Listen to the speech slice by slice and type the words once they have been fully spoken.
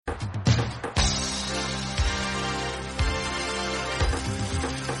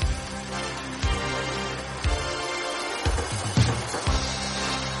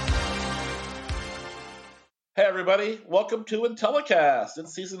everybody. Welcome to Intellicast.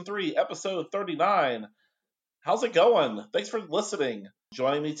 It's season 3, episode 39. How's it going? Thanks for listening.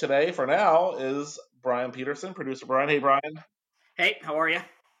 Joining me today for now is Brian Peterson, producer Brian. Hey, Brian. Hey, how are you?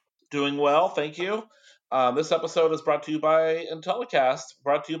 Doing well, thank you. This episode is brought to you by Intellicast,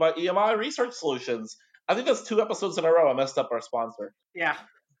 brought to you by EMI Research Solutions. I think that's 2 episodes in a row I messed up our sponsor. Yeah.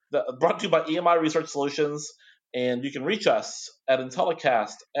 Brought to you by EMI Research Solutions. And you can reach us at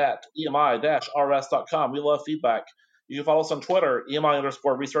Intellicast at EMI-RS.com. We love feedback. You can follow us on Twitter,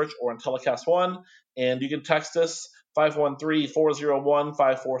 EMI_research or Intellicast1. And you can text us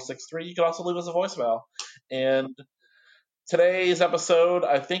 513-401-5463. You can also leave us a voicemail. And today's episode,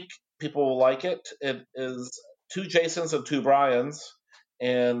 I think people will like it. It is 2 Jasons and 2 Brians.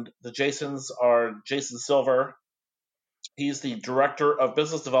 And the Jasons are Jason Silver. He's the Director of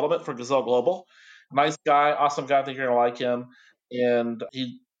Business Development for Gazelle Global. Nice guy, awesome guy. I think you're going to like him. And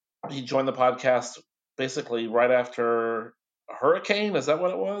he joined the podcast basically right after a hurricane. Is that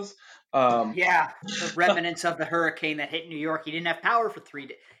what it was? Yeah, the remnants of the hurricane that hit New York. He didn't have power for 3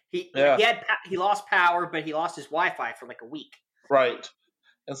 days. He lost power, but he lost his Wi-Fi for like a week. Right.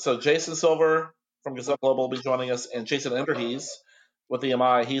 And so Jason Silver from Gazelle Global will be joining us, and Jason Enderhees with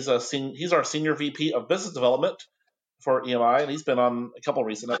EMI. He's our Senior VP of Business Development for EMI, and he's been on a couple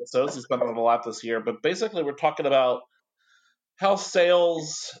recent episodes. He's been on a lot this year. But basically, we're talking about how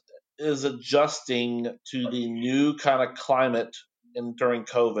sales is adjusting to the new kind of climate during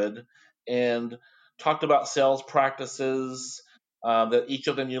COVID, and talked about sales practices that each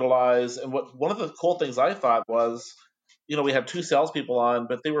of them utilize. And one of the cool things I thought was, we had 2 salespeople on,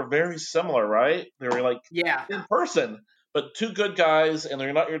 but they were very similar, right? They were like in person. But 2 good guys, and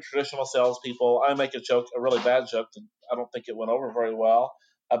they're not your traditional salespeople. I make a really bad joke, and I don't think it went over very well,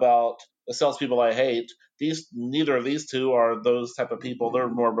 about the salespeople I hate. Neither of these 2 are those type of people. They're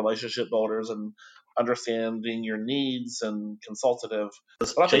more relationship builders and understanding your needs and consultative.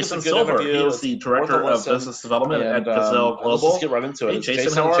 Jason Silver, he is the Director of Business Development at Gazelle Global. Let's just get right into it. Hey,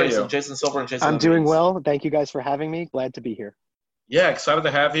 Jason, how are you? Jason Silver and Jason I'm doing well. Thank you guys for having me. Glad to be here. Yeah, excited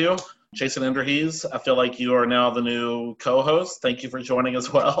to have you. Jason Enderhees, I feel like you are now the new co-host. Thank you for joining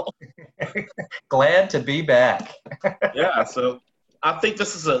as well. Glad to be back. Yeah, so I think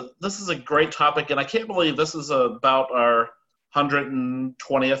this is a great topic, and I can't believe this is about our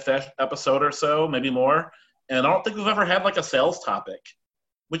 120th episode or so, maybe more. And I don't think we've ever had like a sales topic,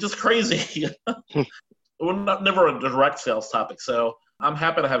 which is crazy. We're never a direct sales topic. So I'm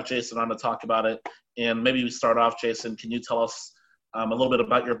happy to have Jason on to talk about it. And maybe we start off, Jason, can you tell us a little bit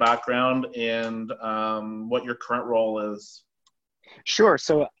about your background and what your current role is? Sure.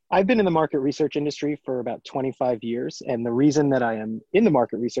 So I've been in the market research industry for about 25 years. And the reason that I am in the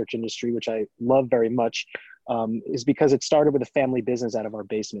market research industry, which I love very much, is because it started with a family business out of our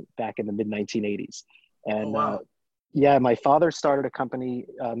basement back in the mid-1980s. And my father started a company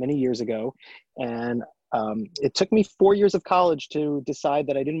many years ago. And it took me 4 years of college to decide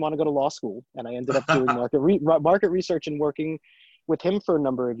that I didn't want to go to law school. And I ended up doing market research and working with him for a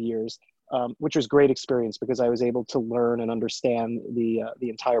number of years, which was a great experience because I was able to learn and understand the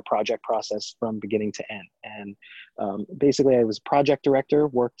entire project process from beginning to end. And basically, I was project director,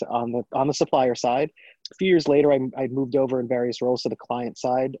 worked on the supplier side. A few years later, I moved over in various roles to the client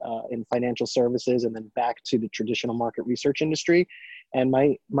side in financial services, and then back to the traditional market research industry. And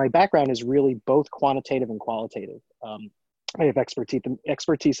my background is really both quantitative and qualitative. I have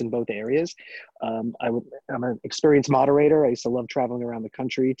expertise in both areas. I'm an experienced moderator. I used to love traveling around the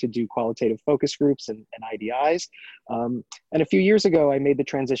country to do qualitative focus groups and IDIs. And a few years ago, I made the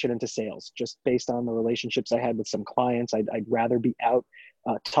transition into sales, just based on the relationships I had with some clients. I'd rather be out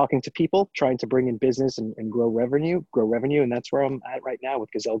talking to people, trying to bring in business and grow revenue. And that's where I'm at right now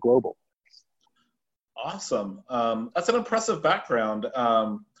with Gazelle Global. Awesome. That's an impressive background.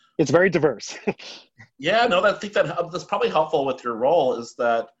 It's very diverse. Yeah, no, I think that's probably helpful with your role is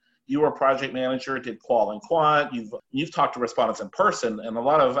that you were a project manager, did qual and quant. You've talked to respondents in person, and a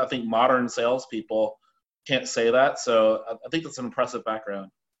lot of, I think, modern salespeople can't say that. So I think that's an impressive background.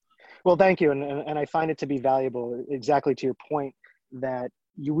 Well, thank you. And I find it to be valuable, exactly to your point, that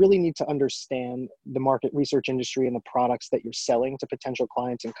you really need to understand the market research industry and the products that you're selling to potential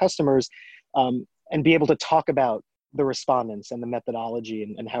clients and customers, and be able to talk about the respondents and the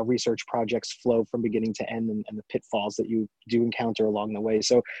methodology and how research projects flow from beginning to end and the pitfalls that you do encounter along the way.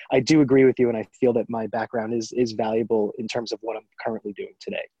 So I do agree with you, and I feel that my background is valuable in terms of what I'm currently doing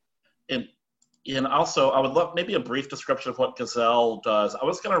today. And also, I would love maybe a brief description of what Gazelle does. I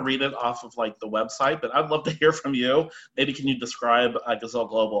was going to read it off of like the website, but I'd love to hear from you. Maybe can you describe Gazelle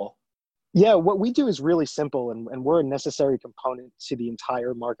Global? Yeah, what we do is really simple, and we're a necessary component to the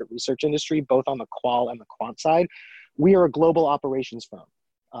entire market research industry, both on the qual and the quant side. We are a global operations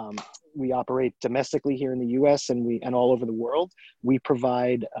firm. We operate domestically here in the U.S. and all over the world. We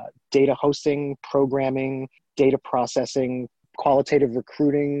provide data hosting, programming, data processing, qualitative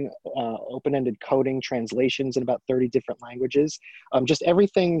recruiting, open-ended coding, translations in about 30 different languages. Just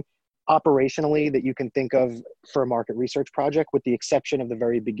everything operationally that you can think of for a market research project, with the exception of the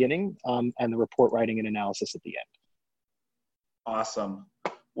very beginning and the report writing and analysis at the end. Awesome.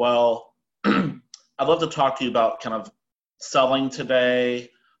 Well, I'd love to talk to you about kind of selling today.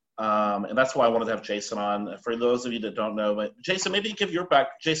 And that's why I wanted to have Jason on. For those of you that don't know, but Jason, maybe give your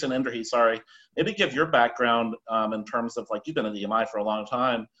Jason Enderhe, sorry. Maybe give your background in terms of, like, you've been at EMI for a long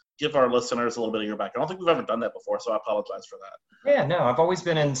time. Give our listeners a little bit of your background. I don't think we've ever done that before, so I apologize for that. Yeah, no, I've always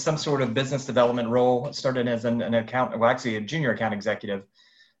been in some sort of business development role. I started as an account, well, actually a junior account executive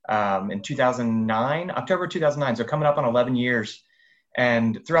in 2009, October 2009. So coming up on 11 years.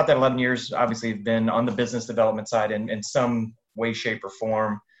 And throughout that 11 years, obviously, I've been on the business development side in some way, shape, or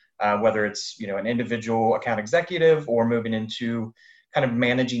form, whether it's, an individual account executive or moving into kind of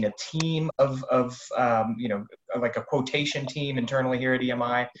managing a team of like a quotation team internally here at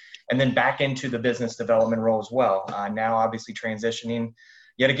EMI, and then back into the business development role as well. Now, obviously, transitioning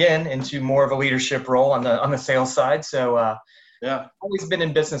yet again into more of a leadership role on the sales side. So, yeah, always been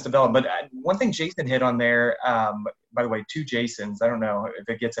in business development. But one thing Jason hit on there, by the way, 2 Jasons. I don't know if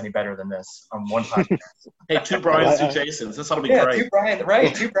it gets any better than this on one podcast. Hey, 2 Brians, 2 Jasons. This ought to be great. 2 Brians,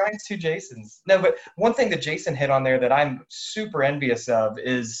 right? 2 Brians, 2 Jasons. No, but one thing that Jason hit on there that I'm super envious of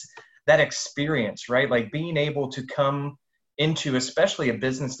is that experience, right? Like being able to come into, especially a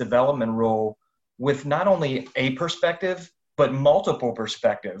business development role, with not only a perspective but multiple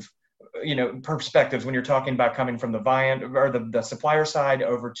perspectives when you're talking about coming from the client or the supplier side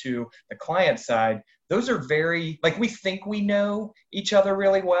over to the client side. Those are very, like, we think we know each other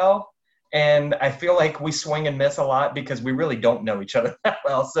really well. And I feel like we swing and miss a lot because we really don't know each other that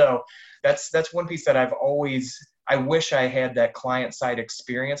well. So that's one piece that I wish I had that client side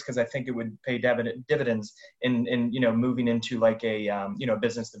experience, because I think it would pay dividends in moving into like a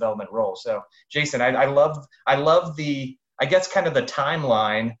business development role. So Jason, I love the, I guess, kind of the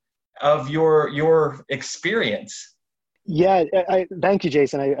timeline of your experience. Yeah, thank you,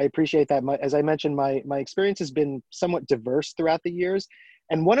 Jason. I appreciate that. As I mentioned, my experience has been somewhat diverse throughout the years.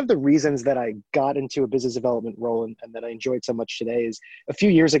 And one of the reasons that I got into a business development role and that I enjoyed so much today is, a few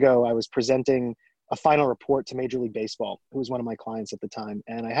years ago, I was presenting a final report to Major League Baseball, who was one of my clients at the time.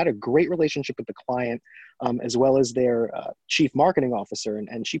 And I had a great relationship with the client, as well as their chief marketing officer.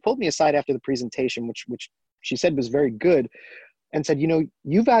 And she pulled me aside after the presentation, which she said was very good, and said, you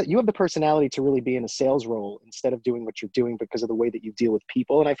have the personality to really be in a sales role instead of doing what you're doing because of the way that you deal with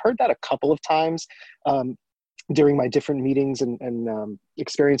people. And I've heard that a couple of times during my different meetings and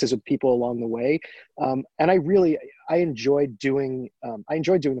experiences with people along the way. And I enjoyed doing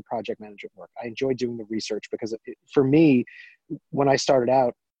the project management work. I enjoyed doing the research because for me, when I started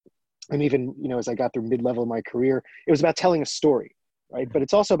out, and even, as I got through mid-level of my career, it was about telling a story. Right. But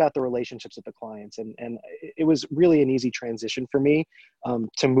it's also about the relationships with the clients. And it was really an easy transition for me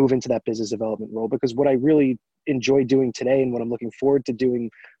to move into that business development role, because what I really enjoy doing today and what I'm looking forward to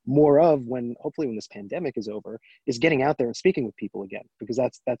doing more of hopefully when this pandemic is over, is getting out there and speaking with people again, because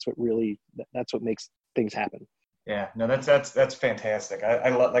that's what makes things happen. Yeah, no, that's fantastic. I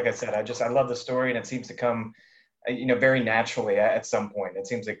love, like I said, I love the story, and it seems to come, very naturally at some point. It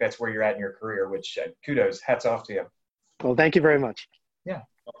seems like that's where you're at in your career, which kudos, hats off to you. Well, thank you very much. Yeah.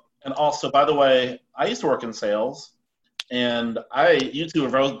 And also, by the way, I used to work in sales, and you two are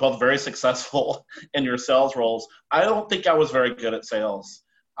both very successful in your sales roles. I don't think I was very good at sales.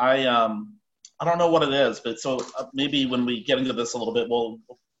 I don't know what it is, but so maybe when we get into this a little bit, we'll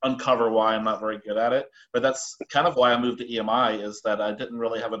uncover why I'm not very good at it. But that's kind of why I moved to EMI, is that I didn't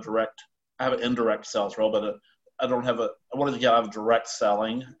really have I have an indirect sales role, but I wanted to get out of direct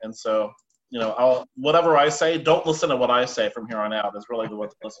selling. And so, whatever I say, don't listen to what I say from here on out, is really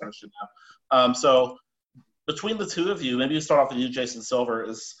what the listeners should know. So between the two of you, maybe you start off with you, Jason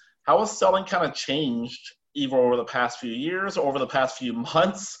Silver, how has selling kind of changed either over the past few years or over the past few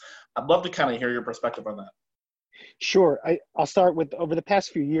months? I'd love to kind of hear your perspective on that. Sure. I'll start with over the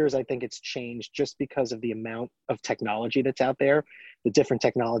past few years, I think it's changed just because of the amount of technology that's out there, the different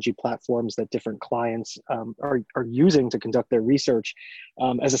technology platforms that different clients are using to conduct their research.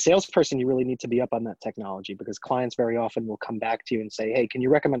 As a salesperson, you really need to be up on that technology because clients very often will come back to you and say, hey, can you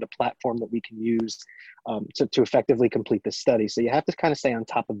recommend a platform that we can use to effectively complete this study? So you have to kind of stay on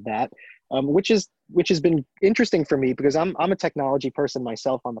top of that, which has been interesting for me because I'm a technology person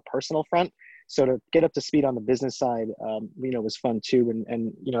myself on the personal front. So to get up to speed on the business side, was fun too.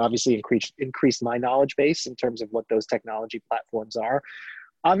 And obviously increased my knowledge base in terms of what those technology platforms are.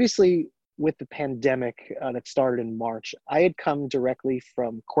 Obviously, with the pandemic that started in March, I had come directly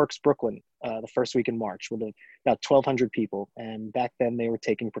from Quirks, Brooklyn, the first week in March with about 1,200 people. And back then they were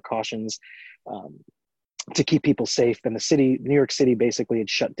taking precautions to keep people safe. And New York City basically had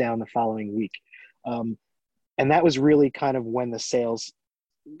shut down the following week. And that was really kind of when the sales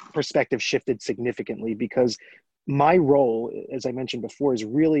perspective shifted significantly because my role, as I mentioned before, is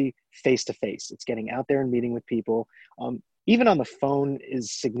really face-to-face. It's getting out there and meeting with people. Even on the phone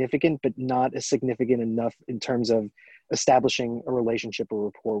is significant, but not as significant enough in terms of establishing a relationship or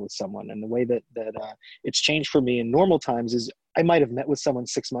rapport with someone. And the way that it's changed for me in normal times is I might have met with someone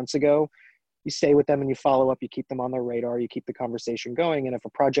 6 months ago. You stay with them and you follow up, you keep them on their radar, you keep the conversation going. And if a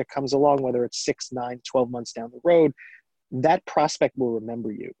project comes along, whether it's 6, 9, 12 months down the road, that prospect will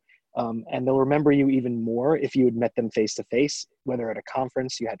remember you. And they'll remember you even more if you had met them face to face, whether at a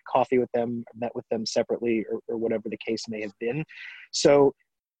conference, you had coffee with them, met with them separately, or whatever the case may have been. So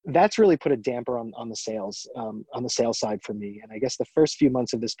that's really put a damper on the sales side for me. And I guess the first few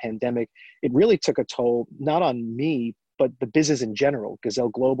months of this pandemic, it really took a toll, not on me, but the business in general, Gazelle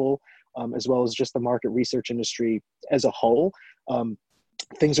Global, as well as just the market research industry as a whole.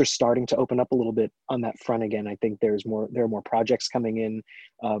 Things are starting to open up a little bit on that front again. I think there are more projects coming in.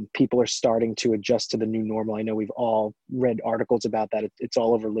 People are starting to adjust to the new normal. I know we've all read articles about that. It's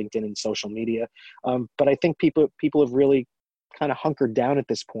all over LinkedIn and social media. But I think people have really kind of hunkered down at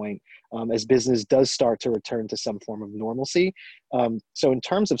this point as business does start to return to some form of normalcy. So in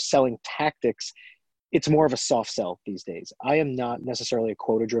terms of selling tactics, it's more of a soft sell these days. I am not necessarily a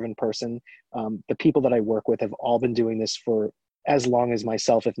quota-driven person. The people that I work with have all been doing this for as long as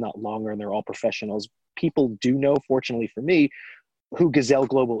myself, if not longer, and they're all professionals. People do know, fortunately for me, who Gazelle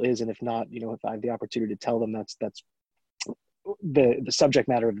Global is, and if not, if I have the opportunity to tell them, that's the subject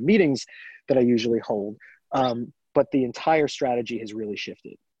matter of the meetings that I usually hold. But the entire strategy has really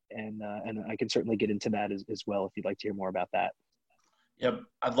shifted, and I can certainly get into that as well if you'd like to hear more about that. Yeah,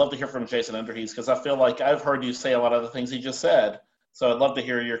 I'd love to hear from Jason Enderhees because I feel like I've heard you say a lot of the things he just said. So I'd love to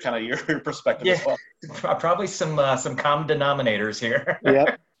hear your perspective as well. Probably some common denominators here.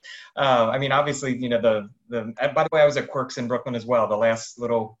 Yeah. I mean, obviously, by the way, I was at Quirks in Brooklyn as well. The last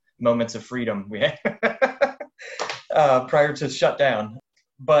little moments of freedom we had prior to shutdown.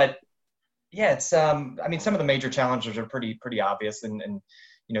 But yeah, it's some of the major challenges are pretty obvious and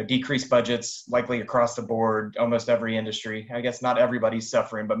decreased budgets likely across the board, almost every industry. I guess not everybody's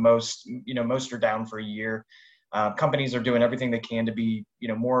suffering, but most are down for a year. Companies are doing everything they can to be,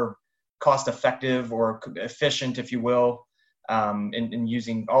 more cost effective or efficient, if you will, in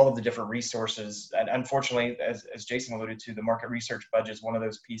using all of the different resources. And unfortunately, as Jason alluded to, the market research budget is one of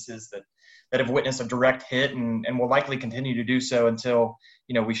those pieces that have witnessed a direct hit and will likely continue to do so until,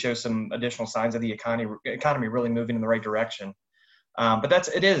 we show some additional signs of the economy really moving in the right direction. But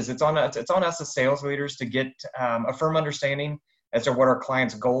it's on us as sales leaders to get a firm understanding as to what our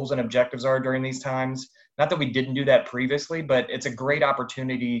clients' goals and objectives are during these times. Not that we didn't do that previously, but it's a great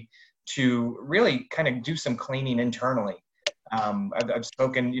opportunity to really kind of do some cleaning internally. I've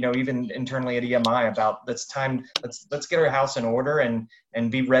spoken, even internally at EMI about it's time. Let's get our house in order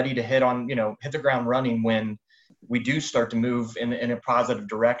and be ready to hit the ground running when we do start to move in a positive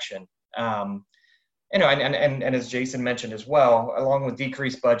direction. And as Jason mentioned as well, along with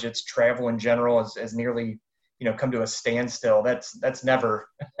decreased budgets, travel in general is nearly come to a standstill. That's never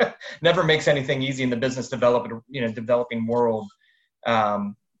makes anything easy in the business developing world.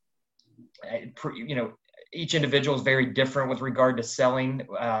 Each individual is very different with regard to selling,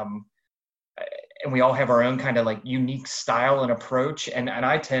 and we all have our own kind of unique style and approach. And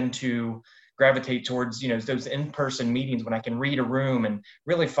I tend to gravitate towards those in-person meetings when I can read a room and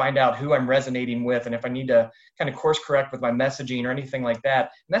really find out who I'm resonating with, and if I need to kind of course correct with my messaging or anything like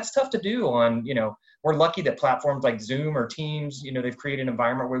that. And that's tough to do on we're lucky that platforms like Zoom or Teams, they've created an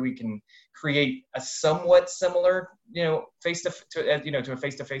environment where we can create a somewhat similar, to a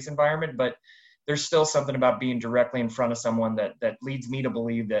face-to-face environment. But there's still something about being directly in front of someone that leads me to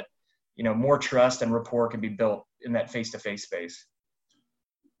believe that, more trust and rapport can be built in that face-to-face space.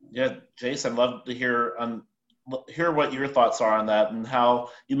 Yeah, Jason, I'd love to hear on hear what your thoughts are on that, and how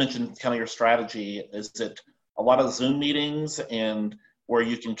you mentioned kind of your strategy. Is it a lot of Zoom meetings and where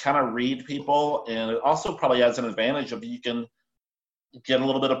you can kind of read people, and it also probably has an advantage of you can get a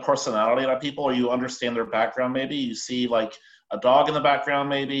little bit of personality out of people, or you understand their background. Maybe you see like a dog in the background,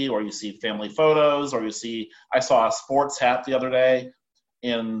 maybe, or you see family photos, or I saw a sports hat the other day,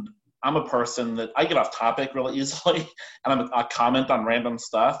 and I'm a person that I get off topic really easily, and I comment on random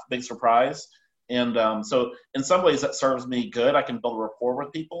stuff, big surprise. And so in some ways that serves me good. I can build rapport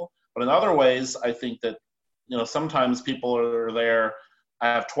with people. But in other ways, I think that, sometimes people are there, I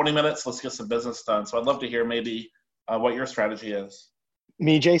have 20 minutes, let's get some business done. So I'd love to hear maybe what your strategy is.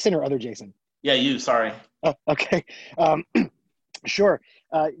 Me, Jason, or other Jason? Yeah, you, sorry. Oh, okay. Sure.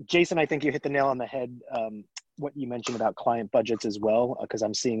 Jason, I think you hit the nail on the head. What you mentioned about client budgets as well, because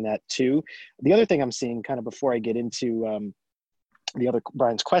I'm seeing that too. The other thing I'm seeing, kind of before I get into the other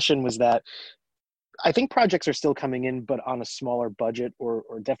Brian's question, was that I think projects are still coming in, but on a smaller budget, or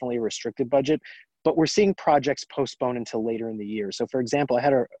definitely a restricted budget. But we're seeing projects postponed until later in the year. So for example, I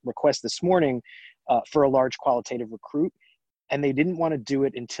had a request this morning for a large qualitative recruit, and they didn't want to do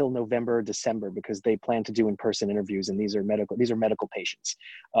it until November or December because they plan to do in-person interviews, and these are medical patients.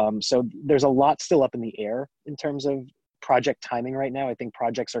 So there's a lot still up in the air in terms of project timing right now. I think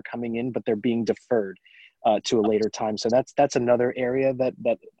projects are coming in, but they're being deferred to a later time. So that's another area that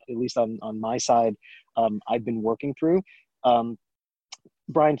at least on my side, I've been working through.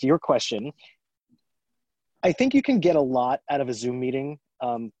 Brian, to your question, I think you can get a lot out of a Zoom meeting.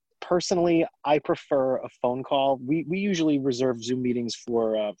 Personally, I prefer a phone call. We usually reserve Zoom meetings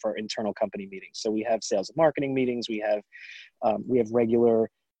for internal company meetings. So we have sales and marketing meetings. We have regular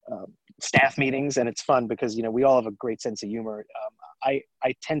staff meetings, and it's fun because we all have a great sense of humor. I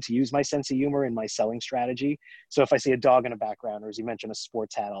tend to use my sense of humor in my selling strategy. So if I see a dog in a background, or as you mentioned, a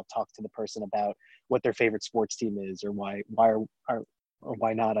sports hat, I'll talk to the person about what their favorite sports team is, or why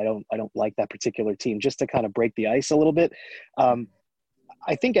not I don't like that particular team, just to kind of break the ice a little bit.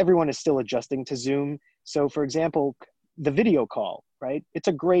 I think everyone is still adjusting to Zoom. So for example, the video call, right? It's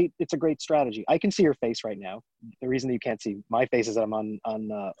a great strategy. I can see your face right now. The reason that you can't see my face is that I'm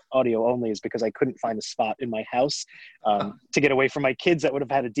on audio only is because I couldn't find a spot in my house to get away from my kids that would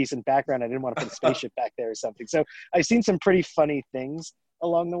have had a decent background. I didn't want to put a spaceship back there or something. So I've seen some pretty funny things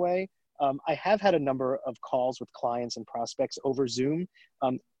along the way. I have had a number of calls with clients and prospects over Zoom.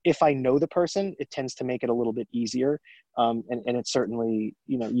 If I know the person, it tends to make it a little bit easier. And it's certainly,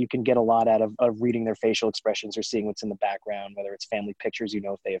 you can get a lot out of reading their facial expressions or seeing what's in the background, whether it's family pictures,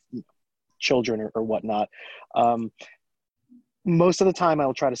 if they have children or whatnot. Most of the time I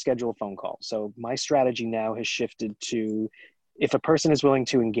will try to schedule a phone call. So my strategy now has shifted to, if a person is willing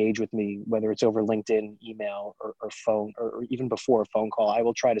to engage with me, whether it's over LinkedIn, email, or phone, or even before a phone call, I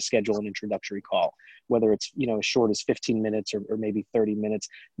will try to schedule an introductory call, whether it's as short as 15 minutes or maybe 30 minutes,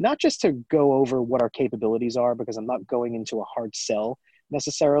 not just to go over what our capabilities are, because I'm not going into a hard sell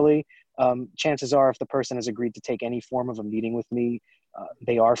necessarily. Chances are, if the person has agreed to take any form of a meeting with me,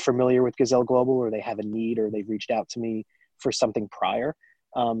 they are familiar with Gazelle Global, or they have a need, or they've reached out to me for something prior.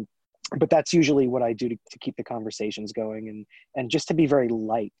 But that's usually what I do to keep the conversations going, and just to be very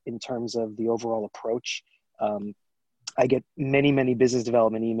light in terms of the overall approach. I get many business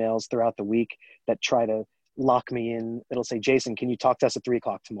development emails throughout the week that try to lock me in. It'll say, Jason, can you talk to us at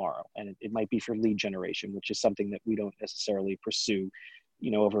 3:00 tomorrow? And it might be for lead generation, which is something that we don't necessarily pursue.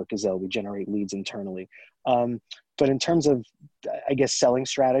 Over at Gazelle, we generate leads internally. But in terms of, I guess, selling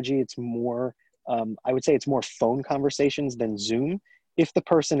strategy, it's more, I would say it's more phone conversations than Zoom. If the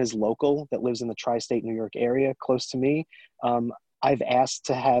person is local, that lives in the tri-state New York area close to me, I've asked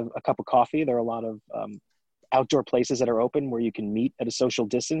to have a cup of coffee. There are a lot of outdoor places that are open where you can meet at a social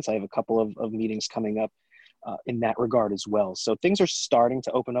distance. I have a couple of meetings coming up in that regard as well. So things are starting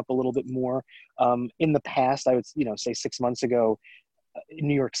to open up a little bit more. In the past, I would say 6 months ago, in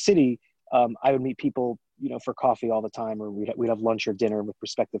New York City, I would meet people for coffee all the time, or we'd have lunch or dinner with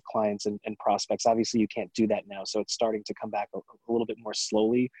prospective clients and prospects. Obviously, you can't do that now, so it's starting to come back a little bit more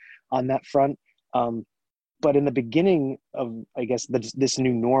slowly on that front. But in the beginning of, I guess, this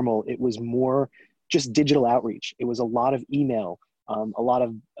new normal, it was more just digital outreach. It was a lot of email, a lot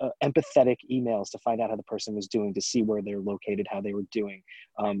of empathetic emails to find out how the person was doing, to see where they're located, how they were doing.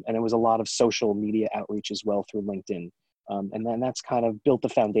 And it was a lot of social media outreach as well through LinkedIn. And then that's kind of built the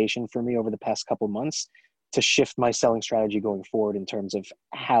foundation for me over the past couple of months to shift my selling strategy going forward in terms of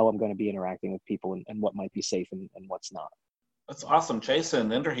how I'm going to be interacting with people and what might be safe and what's not. That's awesome. Jason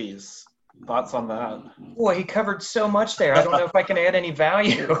Enderhees, Thoughts on that? Boy, he covered so much there. I don't know if I can add any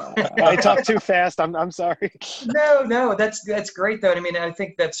value. I talk too fast. I'm sorry. No, that's great though. I mean, I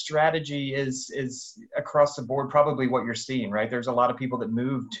think that strategy is across the board probably what you're seeing, right? There's a lot of people that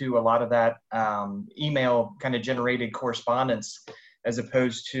move to a lot of that email kind of generated correspondence as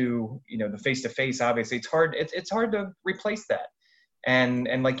opposed to, you know, the face-to-face. Obviously, it's hard. It's hard to replace that. And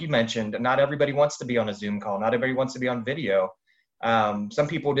like you mentioned, not everybody wants to be on a Zoom call. Not everybody wants to be on video. Some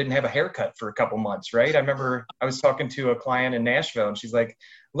people didn't have a haircut for a couple months, right? I remember I was talking to a client in Nashville and she's like,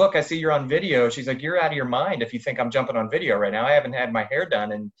 look, I see you're on video. She's like, you're out of your mind if you think I'm jumping on video right now. I haven't had my hair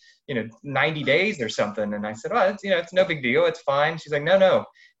done in, 90 days or something. And I said, oh, it's no big deal. It's fine. She's like, no,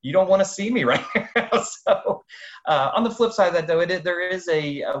 you don't want to see me right now. So on the flip side of that, though, there is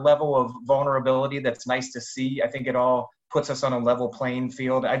a level of vulnerability that's nice to see. I think it all puts us on a level playing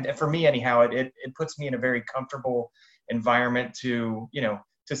field. For me, anyhow, it puts me in a very comfortable environment to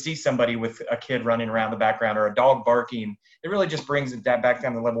see somebody with a kid running around the background or a dog barking. It really just brings that back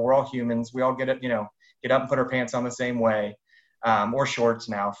down to the level. We're all humans. We all get up and put our pants on the same way, or shorts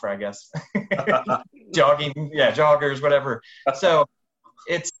now for, I guess, jogging, joggers, whatever. So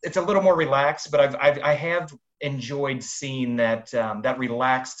it's a little more relaxed, but I have enjoyed seeing that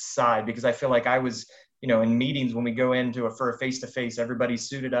relaxed side, because I feel like I was, in meetings when we go into for a face-to-face, everybody's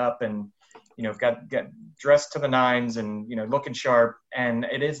suited up and, got dressed to the nines and, looking sharp. And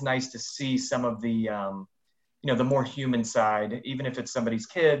it is nice to see some of the, the more human side, even if it's somebody's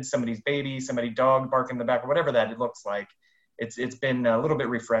kid, somebody's baby, somebody's dog barking in the back, or whatever that it looks like. It's been a little bit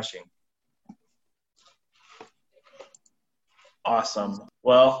refreshing. Awesome.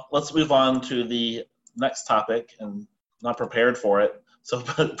 Well, let's move on to the next topic, and not prepared for it. So,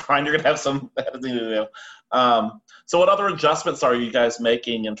 Brian, you're going to have some editing to do. So what other adjustments are you guys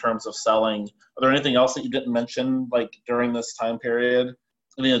making in terms of selling? Are there anything else that you didn't mention, like during this time period?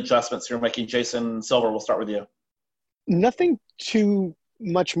 Any adjustments you're making? Jason Silver, we'll start with you. Nothing too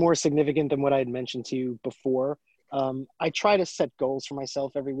much more significant than what I had mentioned to you before. I try to set goals for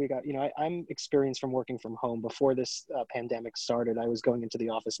myself every week. I'm experienced from working from home. Before this pandemic started, I was going into the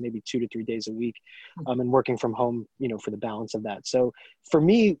office maybe 2 to 3 days a week, and working from home, for the balance of that. So for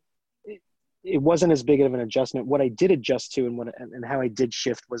me, it wasn't as big of an adjustment. What I did adjust to and how I did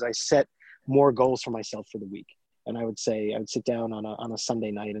shift was I set more goals for myself for the week. And I would sit down on a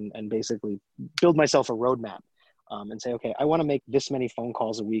Sunday night and basically build myself a roadmap, and say, okay, I want to make this many phone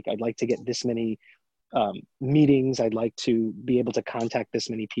calls a week. I'd like to get this many meetings. I'd like to be able to contact this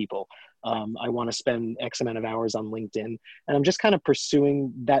many people. I want to spend X amount of hours on LinkedIn. And I'm just kind of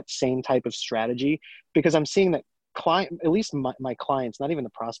pursuing that same type of strategy, because I'm seeing that at least my clients, not even the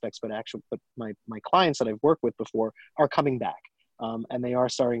prospects, but my clients that I've worked with before are coming back. And they are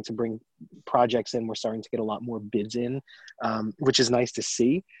starting to bring projects in. We're starting to get a lot more bids in, which is nice to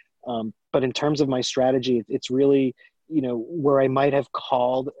see. But in terms of my strategy, it's really, where I might have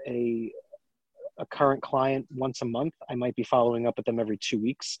called a current client once a month, I might be following up with them every 2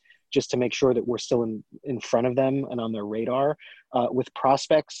 weeks, just to make sure that we're still in front of them and on their radar. With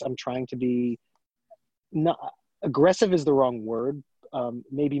prospects, I'm trying to be not aggressive is the wrong word,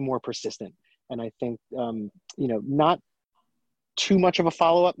 maybe more persistent. And I think, not too much of a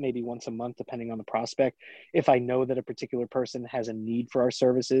follow-up, maybe once a month, depending on the prospect. If I know that a particular person has a need for our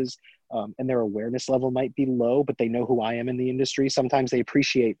services, and their awareness level might be low, but they know who I am in the industry, sometimes they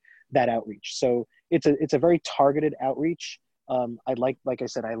appreciate that outreach. So it's a very targeted outreach. Like I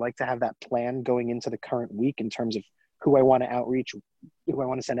said, I like to have that plan going into the current week in terms of who I want to outreach, who I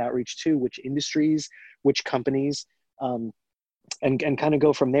want to send outreach to, which industries, which companies, and kind of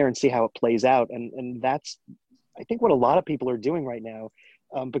go from there and see how it plays out. And that's, I think, what a lot of people are doing right now,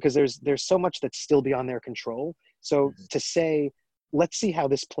 because there's so much that's still beyond their control. So to say, let's see how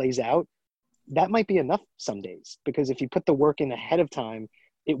this plays out, that might be enough some days, because if you put the work in ahead of time,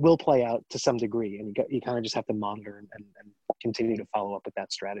 it will play out to some degree, and you kind of just have to monitor and continue to follow up with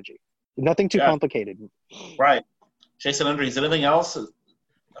that strategy. Nothing too complicated. Right. Jason Endries, anything else?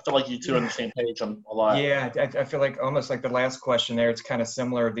 I feel like you two are on the same page on a lot. Yeah, I feel like almost like the last question there, it's kind of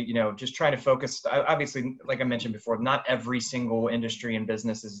similar that, just trying to focus. Obviously, like I mentioned before, not every single industry and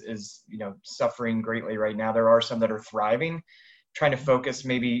business is suffering greatly right now. There are some that are thriving. Trying to focus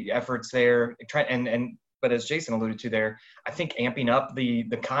maybe efforts there, but as Jason alluded to there, I think amping up the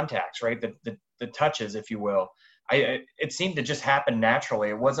contacts, right? The touches, if you will. It seemed to just happen naturally.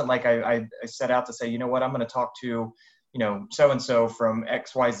 It wasn't like I set out to say, you know what, I'm going to talk to, so-and-so from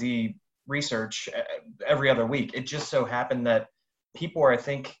XYZ research every other week. It just so happened that people are, I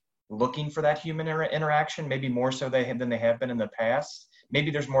think, looking for that human interaction, maybe more so than they have been in the past. Maybe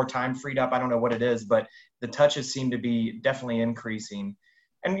there's more time freed up. I don't know what it is, but the touches seem to be definitely increasing.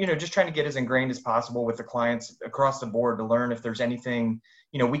 and, just trying to get as ingrained as possible with the clients across the board to learn if there's anything,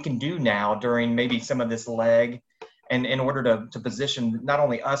 we can do now during maybe some of this lag, and in order to position not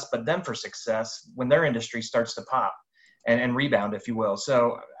only us, but them for success when their industry starts to pop and rebound, if you will.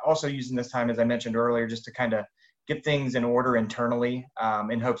 So also using this time, as I mentioned earlier, just to kind of get things in order internally,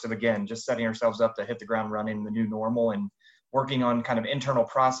 in hopes of, again, just setting ourselves up to hit the ground running in the new normal, and working on kind of internal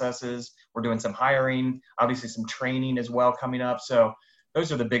processes. We're doing some hiring, obviously some training as well coming up. So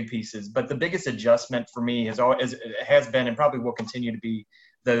those are the big pieces. But the biggest adjustment for me has been and probably will continue to be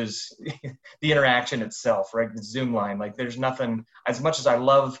the interaction itself, right? The Zoom line. Like, there's nothing, as much as I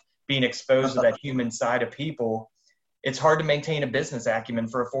love being exposed to that human side of people, it's hard to maintain a business acumen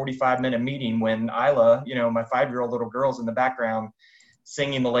for a 45-minute meeting when Isla, my 5-year-old little girl's in the background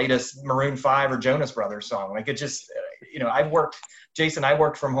singing the latest Maroon 5 or Jonas Brothers song. Like, it just, I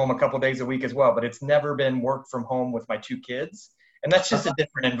worked from home a couple of days a week as well, but it's never been work from home with my 2 kids. And that's just a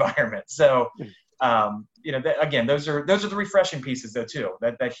different environment. So, again, those are the refreshing pieces though too,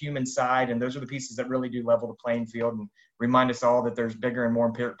 that human side. And those are the pieces that really do level the playing field and remind us all that there's bigger and more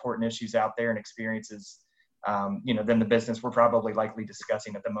important issues out there and experiences, than the business we're probably likely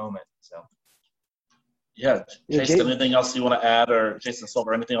discussing at the moment. So. Yeah. Jason, anything else you want to add, or Jason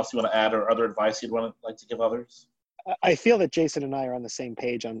Silver, anything else you want to add, or other advice you'd like to give others? I feel that Jason and I are on the same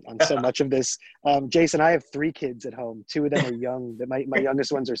page on so much of this. Jason, I have 3 kids at home. 2 of them are young. My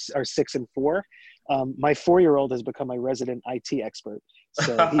youngest ones are 6 and 4. My 4-year-old has become my resident IT expert.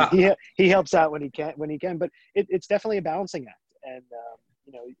 So he helps out when he can, but it's definitely a balancing act. And,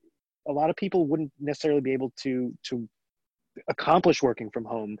 a lot of people wouldn't necessarily be able to accomplish working from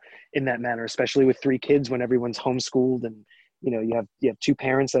home in that manner, especially with 3 kids when everyone's homeschooled, and you have 2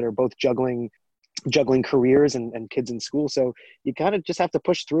 parents that are both juggling careers and kids in school. So you kind of just have to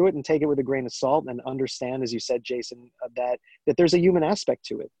push through it and take it with a grain of salt, and understand, as you said, Jason, that there's a human aspect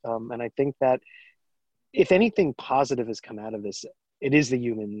to it. And I think that if anything positive has come out of this, it is the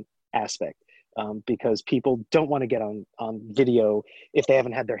human aspect. Because people don't want to get on video if they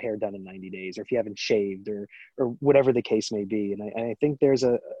haven't had their hair done in 90 days, or if you haven't shaved, or whatever the case may be. And I think there's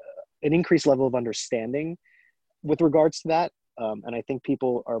an increased level of understanding with regards to that. And I think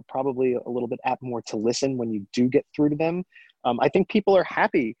people are probably a little bit apt more to listen when you do get through to them. I think people are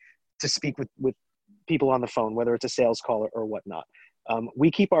happy to speak with people on the phone, whether it's a sales call or whatnot.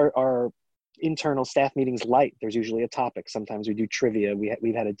 We keep our internal staff meetings light. There's usually a topic. Sometimes we do trivia.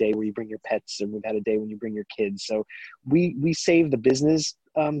 We've had a day where you bring your pets, and we've had a day when you bring your kids. So we save the business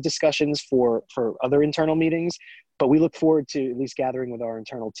discussions for other internal meetings, but we look forward to at least gathering with our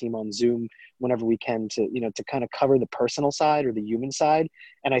internal team on Zoom whenever we can to kind of cover the personal side or the human side.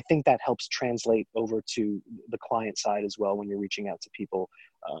 And I think that helps translate over to the client side as well when you're reaching out to people,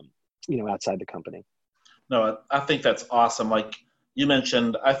 outside the company. No, I think that's awesome. Like you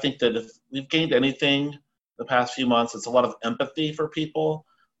mentioned, I think that if we've gained anything the past few months, it's a lot of empathy for people.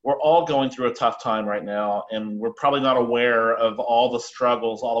 We're all going through a tough time right now, and we're probably not aware of all the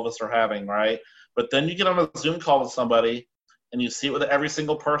struggles all of us are having, right? But then you get on a Zoom call with somebody, and you see it with every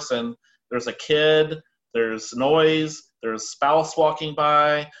single person. There's a kid, there's noise, there's spouse walking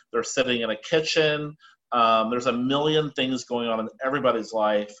by, they're sitting in a kitchen. There's a million things going on in everybody's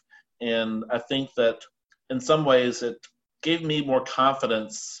life. And I think that in some ways it gave me more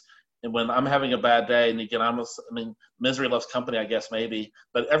confidence. And when I'm having a bad day, and again, misery loves company, I guess, maybe,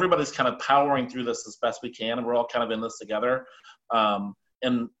 but everybody's kind of powering through this as best we can, and we're all kind of in this together.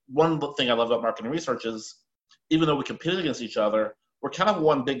 And one thing I love about marketing research is, even though we compete against each other, we're kind of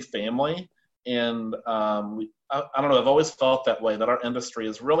one big family. And I don't know, I've always felt that way, that our industry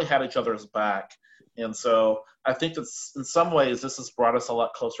has really had each other's back. And so I think that in some ways this has brought us a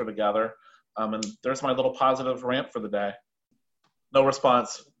lot closer together. And there's my little positive rant for the day. No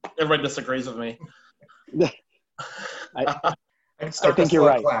response. Everybody disagrees with me. I think you're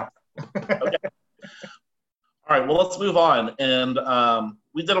right. Okay. All right, well, let's move on. And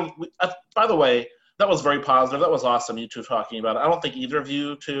by the way, that was very positive. That was awesome, you two talking about it. I don't think either of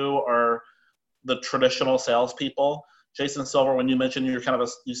you two are the traditional salespeople. Jason Silver, when you mentioned you're kind of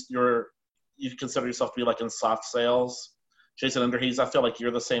you consider yourself to be like in soft sales. Jason Underhees, I feel like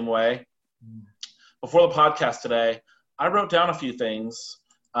you're the same way. Before the podcast today, I wrote down a few things.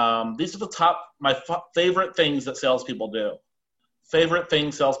 These are my favorite things that salespeople do. Favorite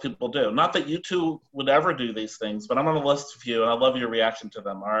things salespeople do. Not that you two would ever do these things, but I'm going to list a few, and I love your reaction to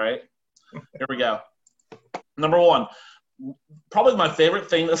them. All right, here we go. Number one, probably my favorite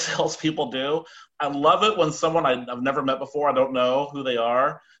thing that salespeople do. I love it when someone I've never met before, I don't know who they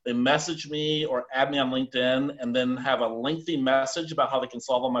are, they message me or add me on LinkedIn and then have a lengthy message about how they can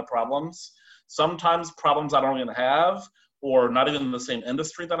solve all my problems. Sometimes problems I don't even have, or not even in the same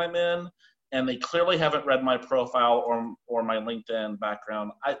industry that I'm in, and they clearly haven't read my profile or my LinkedIn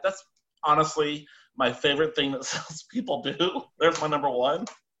background. That's honestly my favorite thing that salespeople do. There's my number one.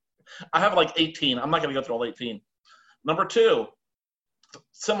 I have like 18. I'm not going to go through all 18. Number two,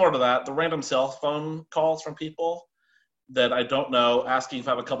 similar to that, the random cell phone calls from people that I don't know, asking if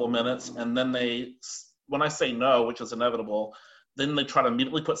I have a couple of minutes, and then when I say no, which is inevitable, then they try to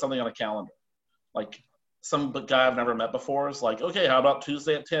immediately put something on a calendar. Like some guy I've never met before is like, okay, how about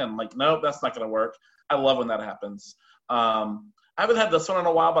Tuesday at 10? I'm like, nope, that's not going to work. I love when that happens. I haven't had this one in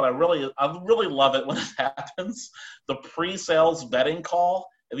a while, but I really love it when it happens. The pre-sales vetting call.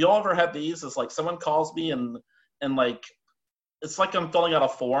 Have you all ever had these? It's like someone calls me and like, it's like I'm filling out a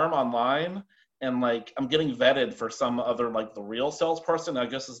form online and like I'm getting vetted for some other, like the real salesperson, I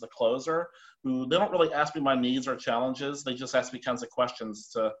guess is the closer, who they don't really ask me my needs or challenges. They just ask me kinds of questions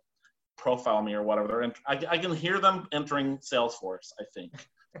to profile me or whatever. I can hear them entering Salesforce, I think.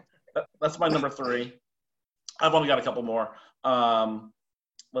 That's my number three. I've only got a couple more.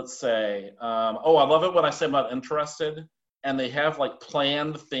 Let's say, I love it when I say I'm not interested and they have like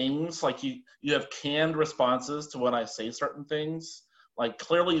planned things, like you have canned responses to when I say certain things. Like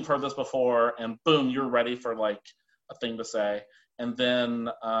clearly you've heard this before and boom, you're ready for like a thing to say. And then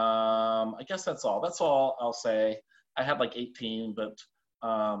I guess that's all. That's all I'll say. I had like 18, but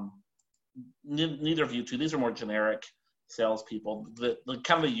neither of you two, these are more generic salespeople. The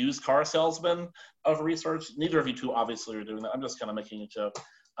kind of the used car salesman of research, neither of you two obviously are doing that. I'm just kind of making a joke.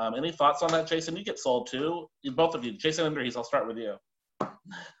 Any thoughts on that, Jason? You get sold too. Both of you. Jason Enders, I'll start with you.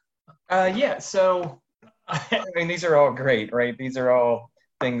 Yeah, so I mean, these are all great, right? These are all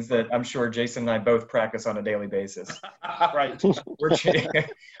things that I'm sure Jason and I both practice on a daily basis. Right.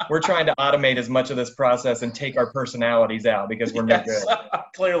 We're trying to automate as much of this process and take our personalities out because we're no good.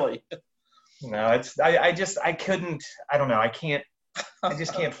 Clearly. No, I just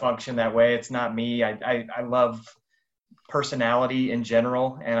can't function that way. It's not me. I love personality in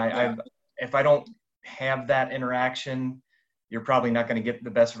general. And if I don't have that interaction, you're probably not going to get the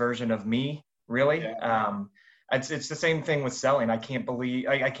best version of me, really. Yeah. It's the same thing with selling. I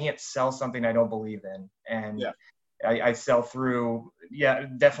can't sell something I don't believe in. And I sell through,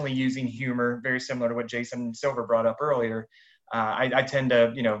 definitely using humor, very similar to what Jason Silver brought up earlier. I tend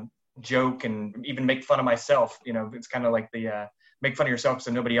to, joke and even make fun of myself. It's kind of like the make fun of yourself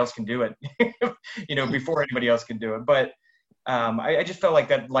so nobody else can do it, before anybody else can do it. But I just felt like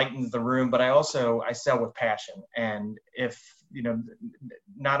that lightens the room, but I sell with passion. And if,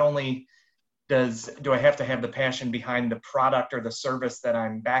 not only do I have to have the passion behind the product or the service that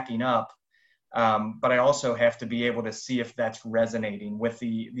I'm backing up, but I also have to be able to see if that's resonating with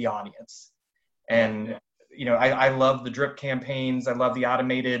the audience. And, I love the drip campaigns. I love the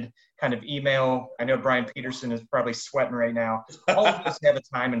automated kind of email. I know Brian Peterson is probably sweating right now. All of us have a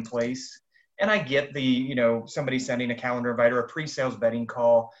time and place. And I get the, somebody sending a calendar invite or a pre-sales vetting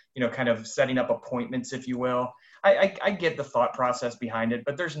call, kind of setting up appointments, if you will. I get the thought process behind it,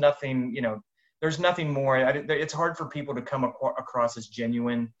 but there's nothing more. It's hard for people to come across as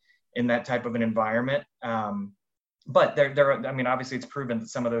genuine in that type of an environment. But obviously it's proven that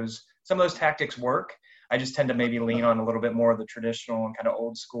some of those tactics work. I just tend to maybe lean on a little bit more of the traditional and kind of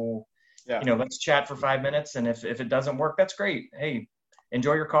old school, let's chat for 5 minutes. And if it doesn't work, that's great. Hey,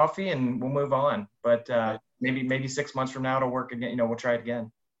 enjoy your coffee and we'll move on. But maybe 6 months from now it'll work again. We'll try it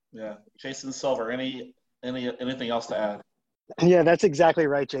again. Yeah. Jason Silver, anything else to add? Yeah, that's exactly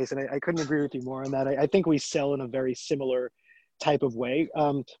right, Jason. I couldn't agree with you more on that. I think we sell in a very similar type of way.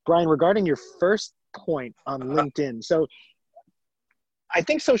 Brian, regarding your first point on LinkedIn. So I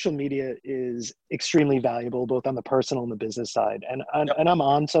think social media is extremely valuable, both on the personal and the business side. And I'm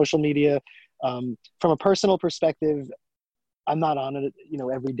on social media. From a personal perspective, I'm not on it,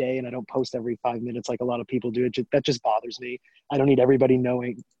 every day, and I don't post every 5 minutes like a lot of people do. That just bothers me. I don't need everybody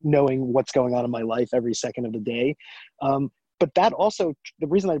knowing what's going on in my life every second of the day. But that also, the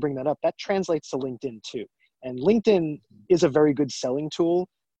reason I bring that up, that translates to LinkedIn too. And LinkedIn is a very good selling tool,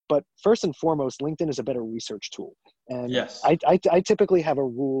 but first and foremost, LinkedIn is a better research tool. And yes. I typically have a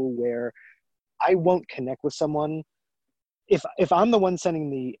rule where I won't connect with someone. If I'm the one sending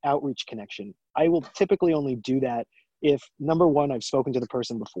the outreach connection, I will typically only do that if, number one, I've spoken to the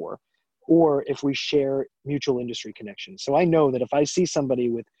person before, or if we share mutual industry connections. So I know that if I see somebody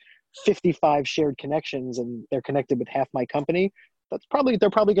with 55 shared connections and they're connected with half my company, they're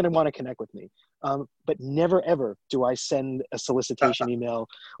probably going to want to connect with me. But never, ever do I send a solicitation email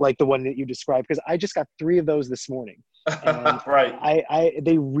like the one that you described, because I just got 3 of those this morning. And right.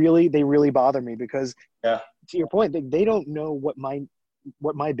 They really bother me because, to your point, they don't know what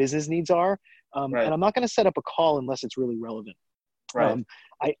my business needs are. Right. And I'm not going to set up a call unless it's really relevant. Right.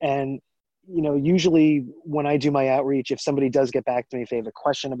 Usually when I do my outreach, if somebody does get back to me, if they have a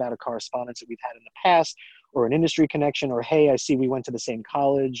question about a correspondence that we've had in the past or an industry connection, or, hey, I see we went to the same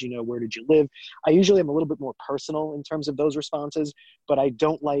college, where did you live? I usually am a little bit more personal in terms of those responses, but I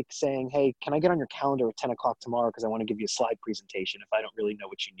don't like saying, hey, can I get on your calendar at 10 o'clock tomorrow? Because I want to give you a slide presentation if I don't really know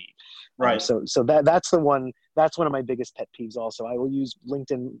what you need. Right. So that's one of my biggest pet peeves also. I will use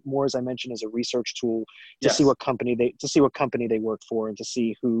LinkedIn more, as I mentioned, as a research tool to see what company they work for, and to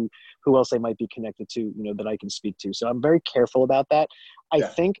see who else they might be connected to, that I can speak to. So I'm very careful about that. I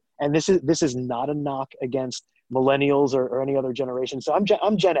think, and this is not a knock against millennials or any other generation. So I'm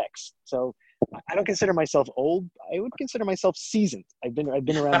Gen X. So I don't consider myself old. I would consider myself seasoned. I've been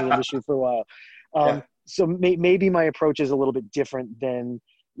around the industry for a while. So maybe my approach is a little bit different than,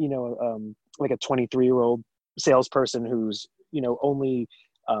 like a 23-year-old salesperson who's, only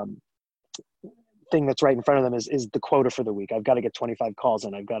thing that's right in front of them is the quota for the week. I've got to get 25 calls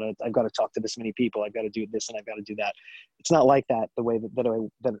in. I've got to talk to this many people. I've got to do this and I've got to do that. It's not like that the way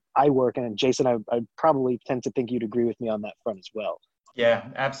that I work. And Jason, I probably tend to think you'd agree with me on that front as well. Yeah,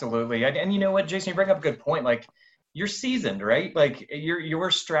 absolutely. And you know what, Jason, you bring up a good point. Like, you're seasoned, right? Like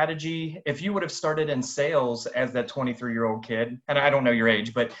your strategy, if you would have started in sales as that 23-year-old kid, and I don't know your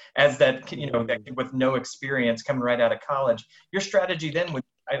age, but as that, that kid with no experience coming right out of college, your strategy then would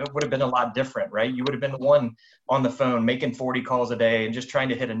have been a lot different, right? You would have been the one on the phone making 40 calls a day and just trying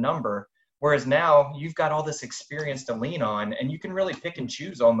to hit a number. Whereas now you've got all this experience to lean on, and you can really pick and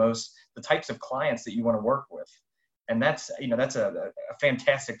choose almost the types of clients that you want to work with. And that's a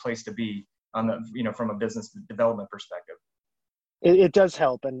fantastic place to be on the, from a business development perspective. It does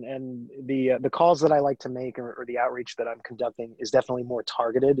help. And the calls that I like to make or the outreach that I'm conducting is definitely more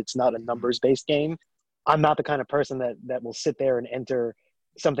targeted. It's not a numbers-based game. I'm not the kind of person that will sit there and enter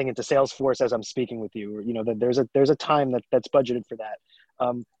something into Salesforce as I'm speaking with you. There's a time that's budgeted for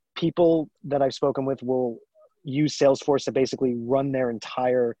that. People that I've spoken with will use Salesforce to basically run their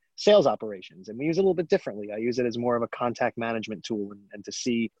entire sales operations. And we use it a little bit differently. I use it as more of a contact management tool and to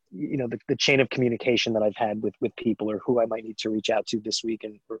see, the chain of communication that I've had with people, or who I might need to reach out to this week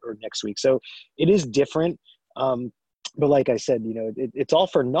or next week. So it is different. But like I said, it's all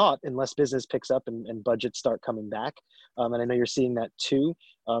for naught unless business picks up and budgets start coming back. And I know you're seeing that too.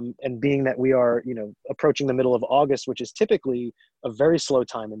 And being that we are, approaching the middle of August, which is typically a very slow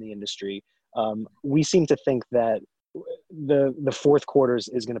time in the industry, we seem to think that the fourth quarter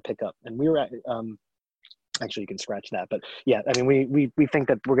is going to pick up. And we were at, actually you can scratch that, but yeah, I mean, we think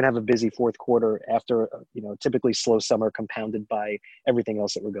that we're going to have a busy fourth quarter after, typically slow summer compounded by everything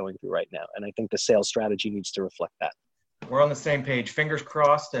else that we're going through right now. And I think the sales strategy needs to reflect that. We're on the same page, fingers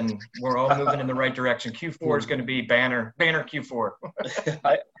crossed, and we're all moving in the right direction. Q4 is going to be banner Q4.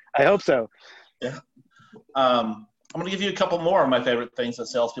 I hope so. Yeah. I'm going to give you a couple more of my favorite things that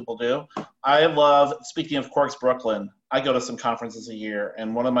salespeople do. I love, speaking of Quarks Brooklyn, I go to some conferences a year,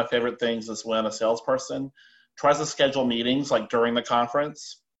 and one of my favorite things is when a salesperson tries to schedule meetings like during the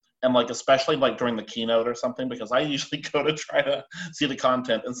conference, and like especially like during the keynote or something, because I usually go to try to see the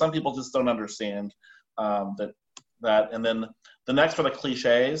content, and some people just don't understand that. And then the next for the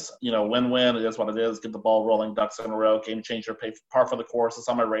cliches, win-win, it is what it is, get the ball rolling, ducks in a row, game changer, pay par for the course, it's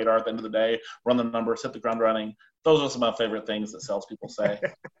on my radar at the end of the day, run the numbers, hit the ground running. Those are some of my favorite things that salespeople say.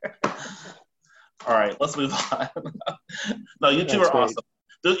 All right, let's move on. No, you two are awesome.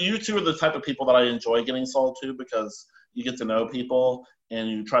 You two are the type of people that I enjoy getting sold to, because you get to know people and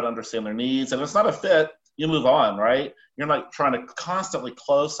you try to understand their needs. And if it's not a fit, you move on, right? You're not trying to constantly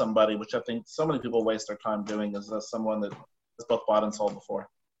close somebody, which I think so many people waste their time doing, as someone that has both bought and sold before.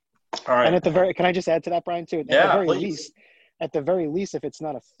 All right. And can I just add to that, Brian, too? Please. At the very least, if it's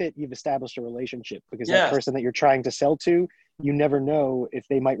not a fit, you've established a relationship, because that person that you're trying to sell to, you never know if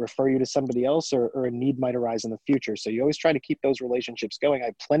they might refer you to somebody else or a need might arise in the future. So you always try to keep those relationships going. I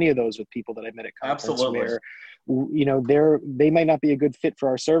have plenty of those with people that I met at conference where, they might not be a good fit for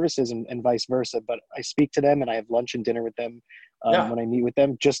our services and vice versa, but I speak to them and I have lunch and dinner with them when I meet with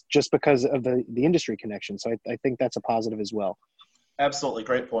them, just because of the industry connection. So I think that's a positive as well. Absolutely.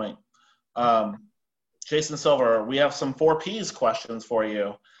 Great point. Jason Silver, we have some 4Ps questions for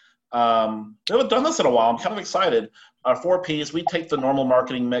you. We haven't done this in a while. I'm kind of excited. Our 4Ps, we take the normal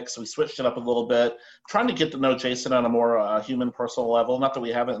marketing mix. We switched it up a little bit, trying to get to know Jason on a more human, personal level. Not that we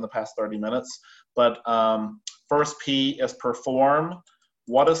haven't in the past 30 minutes, but first P is perform.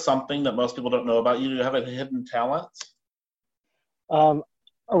 What is something that most people don't know about you? Do you have a hidden talent? Are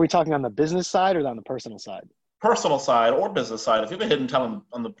we talking on the business side or on the personal side? Personal side or business side. If you have a hidden talent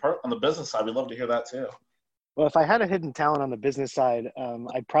on the business side, we'd love to hear that too. Well, if I had a hidden talent on the business side,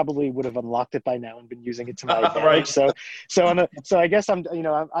 I probably would have unlocked it by now and been using it to my advantage. Right. So I guess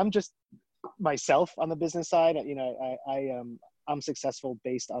I'm just myself on the business side. I'm successful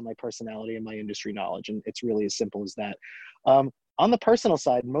based on my personality and my industry knowledge, and it's really as simple as that. On the personal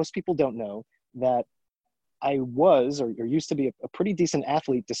side, most people don't know that I was or used to be a pretty decent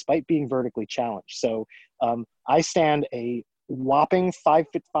athlete despite being vertically challenged. So I stand a whopping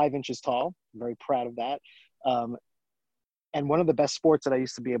 5'5" tall. I'm very proud of that. And one of the best sports that I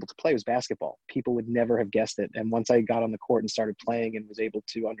used to be able to play was basketball. People would never have guessed it. And once I got on the court and started playing and was able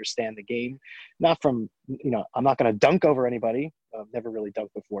to understand the game, not from, I'm not going to dunk over anybody. I've never really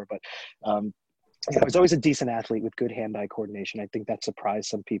dunked before, but I was always a decent athlete with good hand-eye coordination. I think that surprised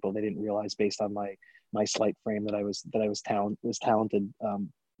some people. They didn't realize based on my slight frame that I was talented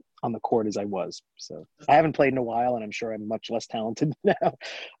on the court as I was. So I haven't played in a while, and I'm sure I'm much less talented now.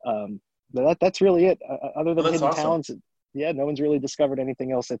 But that's really it. Other than hidden talents, no one's really discovered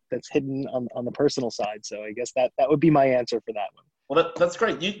anything else that's hidden on the personal side. So I guess that would be my answer for that one. Well, that's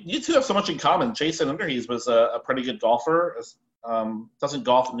great. You two have so much in common. Jason Underhees was a pretty good golfer. Doesn't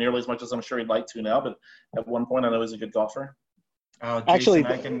golf nearly as much as I'm sure he'd like to now, but at one point I know he's a good golfer. Jason, actually,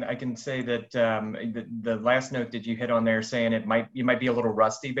 I can say that the last note that you hit on there, saying you might be a little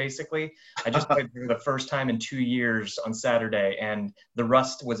rusty. Basically, I just played for the first time in 2 years on Saturday, and the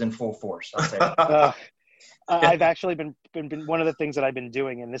rust was in full force. I'll say. I've actually been one of the things that I've been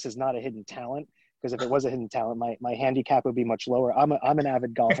doing, and this is not a hidden talent, because if it was a hidden talent, my handicap would be much lower. I'm an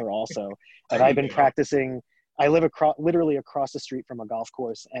avid golfer also, and I've been practicing. I live literally across the street from a golf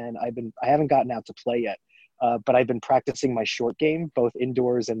course, and I haven't gotten out to play yet. But I've been practicing my short game, both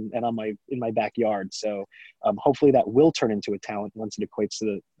indoors and in my backyard. So hopefully that will turn into a talent once it equates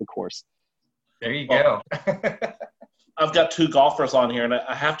to the course. There you go. I've got two golfers on here, and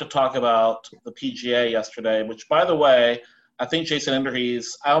I have to talk about the PGA yesterday, which, by the way, I think Jason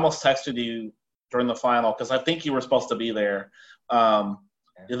Underhees, I almost texted you during the final because I think you were supposed to be there.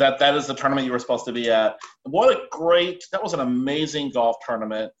 That is the tournament you were supposed to be at. That was an amazing golf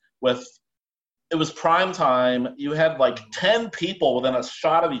tournament it was prime time. You had like 10 people within a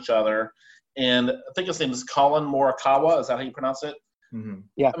shot of each other. And I think his name is Colin Morikawa. Is that how you pronounce it? Mm-hmm.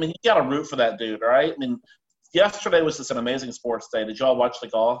 Yeah. I mean, you got to root for that dude, right? I mean, yesterday was just an amazing sports day. Did y'all watch the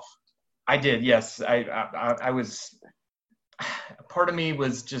golf? I did, yes. I was – part of me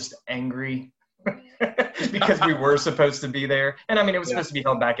was just angry because we were supposed to be there. And, I mean, it was supposed to be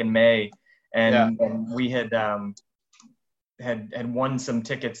held back in May. And we had won some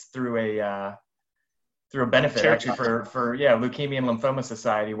tickets through a benefit actually for Leukemia and Lymphoma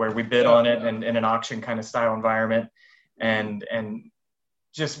Society, where we bid on it in an auction kind of style environment, and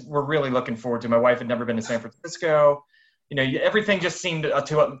just we're really looking forward to. My wife had never been to San Francisco, everything just seemed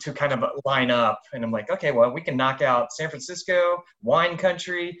to kind of line up, and I'm like, okay, well, we can knock out San Francisco, wine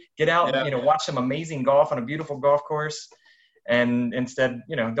country, get out, watch some amazing golf on a beautiful golf course, and instead,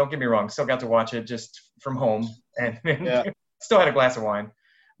 don't get me wrong, still got to watch it just from home, and still had a glass of wine,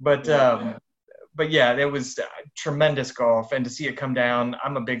 But yeah, it was tremendous golf, and to see it come down,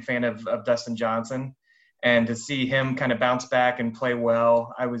 I'm a big fan of Dustin Johnson, and to see him kind of bounce back and play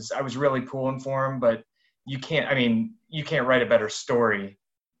well, I was really pulling for him. But you can't write a better story,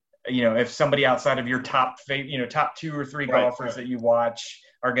 if somebody outside of your top 2 or 3 golfers that you watch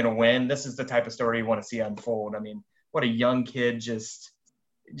are going to win. This is the type of story you want to see unfold. I mean, what a young kid just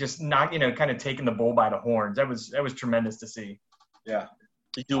not kind of taking the bull by the horns. That was tremendous to see. Yeah.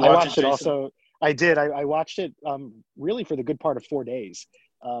 Did you watch it also? I did. I watched it really for the good part of 4 days.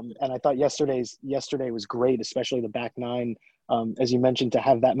 And I thought yesterday was great, especially the back nine. As you mentioned, to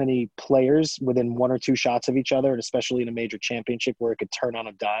have that many players within 1 or 2 shots of each other, and especially in a major championship where it could turn on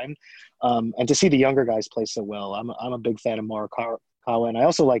a dime. And to see the younger guys play so well. I'm a big fan of Morikawa, and I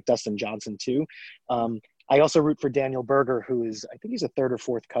also like Dustin Johnson too. I also root for Daniel Berger, who is, I think he's a 3rd or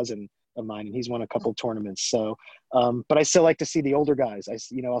 4th cousin of mine, and he's won a couple tournaments. So, but I still like to see the older guys.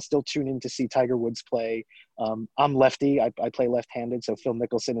 I'll still tune in to see Tiger Woods play. I'm lefty. I play left-handed, so Phil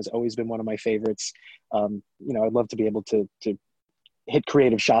Mickelson has always been one of my favorites. I'd love to be able to hit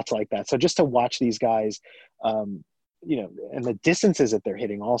creative shots like that. So just to watch these guys, and the distances that they're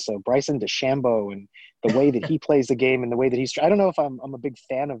hitting also. Bryson DeChambeau and the way that he plays the game and the way that I don't know if I'm a big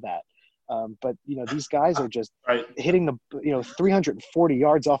fan of that. But these guys are just hitting the 340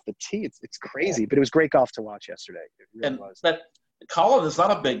 yards off the tee. It's crazy, but it was great golf to watch yesterday. It really was. But Colin is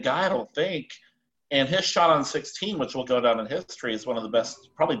not a big guy, I don't think, and his shot on 16, which will go down in history, is one of the best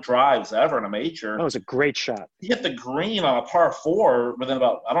probably drives ever in a major. That was a great shot. He hit the green on a par 4 within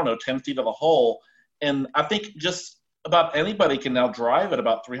about 10 feet of the hole, and I think just about anybody can now drive at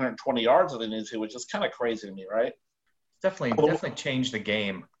about 320 yards if they need to, which is kind of crazy to me, right? Definitely changed the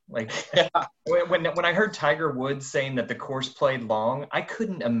game. Like when I heard Tiger Woods saying that the course played long, I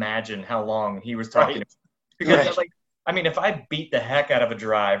couldn't imagine how long he was talking about. Because if I beat the heck out of a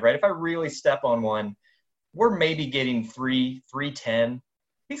drive, right? If I really step on one, we're maybe getting 310.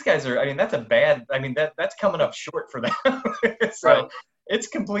 These guys are, that's that's coming up short for them. So it's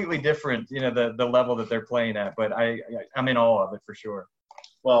completely different, the level that they're playing at, but I'm in awe of it for sure.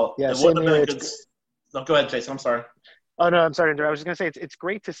 Well, yeah, it wouldn't have been a good. No, go ahead, Jason. I'm sorry. Oh, no, I'm sorry to interrupt. I was just going to say it's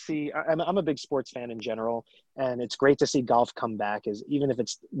great to see. I'm a big sports fan in general, and it's great to see golf come back, even if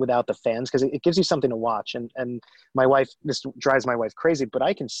it's without the fans, because it gives you something to watch. And my wife, this drives my wife crazy, but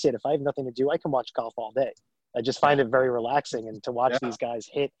I can sit. If I have nothing to do, I can watch golf all day. I just find it very relaxing. And to watch these guys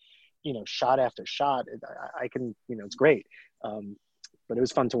hit, shot after shot, I can, it's great. But it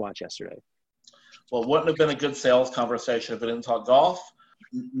was fun to watch yesterday. Well, wouldn't have been a good sales conversation if we didn't talk golf.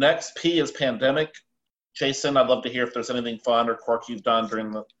 Next P is pandemic. Jason, I'd love to hear if there's anything fun or quirky you've done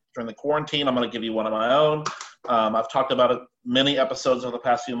during the quarantine. I'm going to give you one of my own. I've talked about it many episodes over the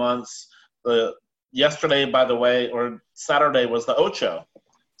past few months. Yesterday, by the way, or Saturday was the Ocho.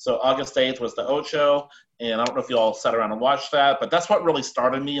 So August 8th was the Ocho, and I don't know if you all sat around and watched that, but that's what really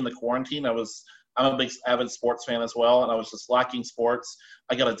started me in the quarantine. I'm a big avid sports fan as well, and I was just lacking sports.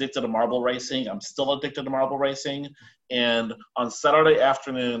 I got addicted to marble racing. I'm still addicted to marble racing. And on Saturday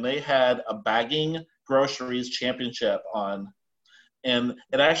afternoon, they had a bagging groceries championship on, and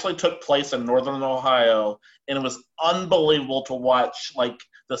it actually took place in Northern Ohio, and it was unbelievable to watch, like,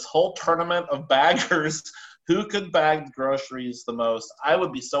 this whole tournament of baggers who could bag groceries the most. I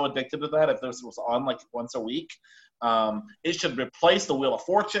would be so addicted to that if this was on like once a week. It should replace the Wheel of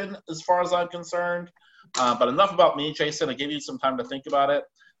Fortune as far as I'm concerned. But enough about me, Jason. I gave you some time to think about it.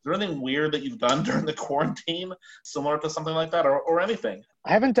 Is there anything weird that you've done during the quarantine similar to something like that, or anything?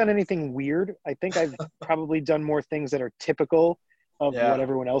 I haven't done anything weird. I think I've probably done more things that are typical of what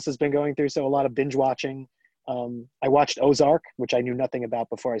everyone else has been going through. So a lot of binge watching. I watched Ozark, which I knew nothing about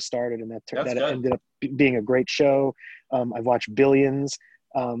before I started, and that ended up being a great show. I've watched Billions,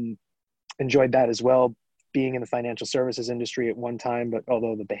 enjoyed that as well, being in the financial services industry at one time, but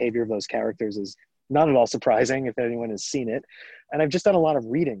although the behavior of those characters is not at all surprising if anyone has seen it. And I've just done a lot of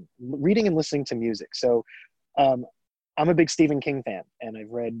reading and listening to music. So I'm a big Stephen King fan, and I've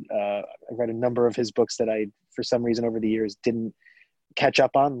read a number of his books that I, for some reason over the years, didn't catch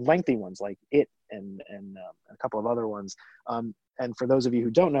up on, lengthy ones like It and a couple of other ones. And for those of you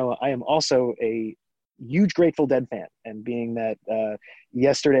who don't know, I am also a huge Grateful Dead fan. And being that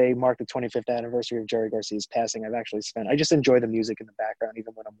yesterday marked the 25th anniversary of Jerry Garcia's passing, I just enjoy the music in the background,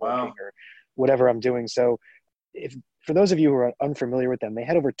 even when I'm working or whatever I'm doing. So for those of you who are unfamiliar with them, they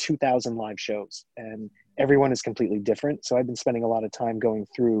had over 2,000 live shows, and everyone is completely different. So I've been spending a lot of time going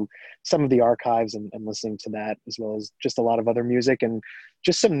through some of the archives and listening to that, as well as just a lot of other music and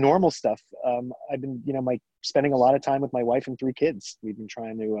just some normal stuff. I've been, spending a lot of time with my wife and 3 kids. We've been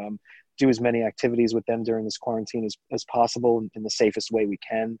trying to do as many activities with them during this quarantine as possible in the safest way we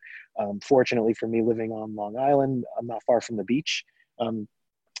can. Fortunately for me, living on Long Island, I'm not far from the beach.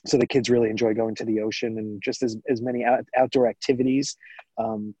 So the kids really enjoy going to the ocean and just as many outdoor activities.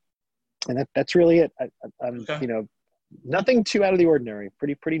 And that's really it. I'm nothing too out of the ordinary,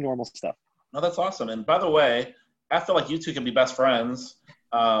 pretty normal stuff. No, that's awesome. And by the way, I feel like you two can be best friends.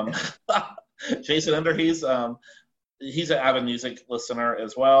 Jason Ender, he's an avid music listener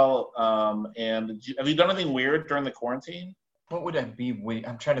as well. And have you done anything weird during the quarantine? What would it be?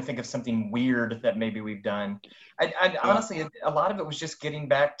 I'm trying to think of something weird that maybe we've done. Honestly, a lot of it was just getting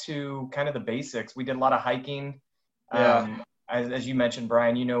back to kind of the basics. We did a lot of hiking. As you mentioned,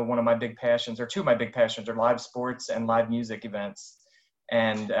 Brian, one of my big passions, or two of my big passions, are live sports and live music events.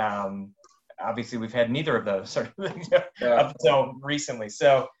 And obviously, we've had neither of those up until recently.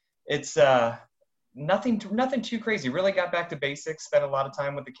 So it's nothing too crazy. Really got back to basics. Spent a lot of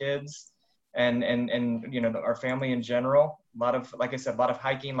time with the kids and our family in general. A lot of, like I said, a lot of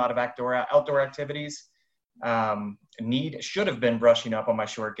hiking, a lot of outdoor activities. Should have been brushing up on my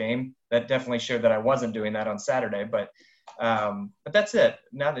short game. That definitely showed that I wasn't doing that on Saturday, but that's it.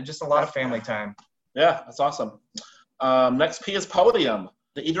 Now just a lot of family time. Yeah, that's awesome. Next P is podium.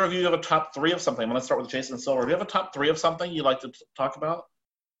 Do either of you have a top 3 of something? I'm going to start with Jason Silver. Do you have a top 3 of something you'd like to talk about?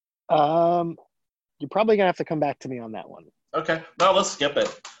 You're probably going to have to come back to me on that one. Okay. No, let's skip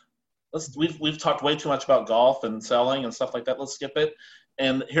it. We've talked way too much about golf and selling and stuff like that. Let's skip it.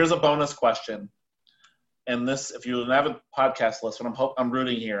 And here's a bonus question. And this, if you're an avid podcast listener, I'm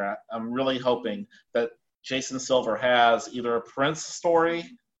rooting here. I'm really hoping that Jason Silver has either a Prince story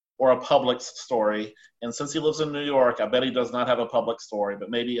or a Publix story. And since he lives in New York, I bet he does not have a Publix story, but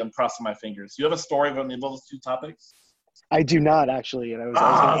maybe I'm crossing my fingers. Do you have a story on those two topics? I do not, actually, and I was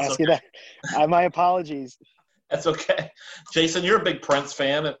going to ask you that. My apologies. That's okay. Jason, you're a big Prince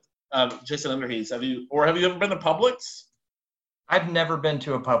fan. Jason Enderhees, have you ever been to Publix? I've never been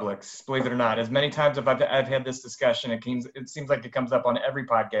to a Publix, believe it or not. As many times as I've had this discussion, it seems like it comes up on every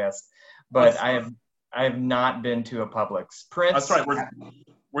podcast, but I have not been to a Publix. Prince. That's right.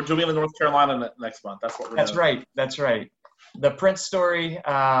 We're doing it in North Carolina next month. That's what we're doing. That's right. The Prince story,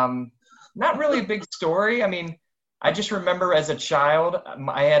 not really a big story. I mean, I just remember as a child,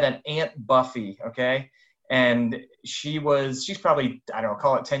 I had an Aunt Buffy, okay? And she's probably, I don't know,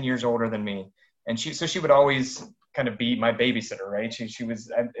 call it 10 years older than me. And she would always kind of be my babysitter, right? She was,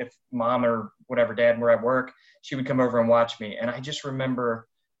 if mom or whatever, dad were at work, she would come over and watch me. And I just remember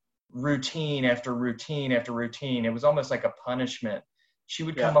routine after routine after routine. It was almost like a punishment. She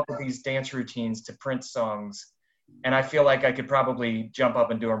would come up with these dance routines to Prince songs. And I feel like I could probably jump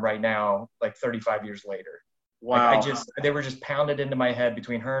up and do them right now, like 35 years later. Wow. Like they were just pounded into my head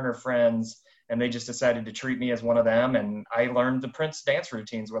between her and her friends. And they just decided to treat me as one of them. And I learned the Prince dance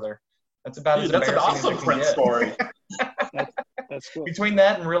routines with her. That's about as embarrassing as that's an awesome Prince story. That's cool. Between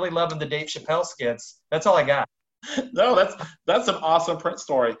that and really loving the Dave Chappelle skits, that's all I got. No, that's an awesome Prince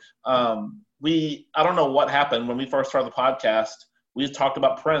story. I don't know what happened when we first started the podcast. We talked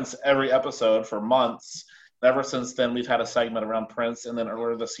about Prince every episode for months. Ever since then, we've had a segment around Prince. And then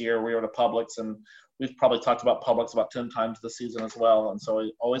earlier this year, we were at Publix, and we've probably talked about Publix about 10 times this season as well. And so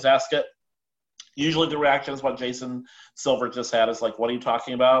we always ask it. Usually the reaction is what Jason Silver just had is like, what are you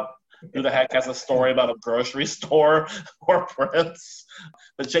talking about? Who the heck has a story about a grocery store or Prince?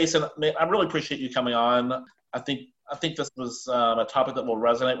 But Jason, I really appreciate you coming on. I think this was a topic that will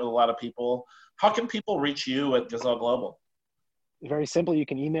resonate with a lot of people. How can people reach you at Gazelle Global? Very simple. You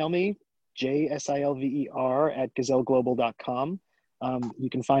can email me, jsilver@gazelleglobal.com. You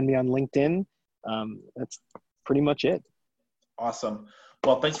can find me on LinkedIn. That's pretty much it. Awesome.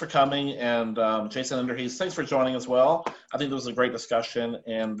 Well, thanks for coming, and Jason Enderhees, thanks for joining as well. I think this was a great discussion,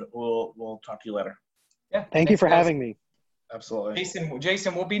 and we'll talk to you later. Yeah. Thank you for having me. Absolutely.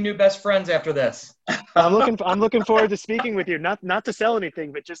 Jason, we'll be new best friends after this. I'm looking forward to speaking with you. Not to sell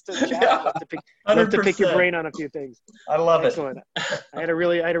anything, but just to chat. Yeah. Love to pick your brain on a few things. I love Excellent. I had a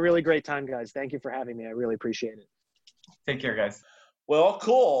really great time, guys. Thank you for having me. I really appreciate it. Take care, guys. Well,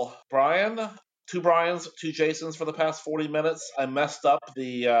 cool. Brian, 2 Brians, 2 Jasons for the past 40 minutes. I messed up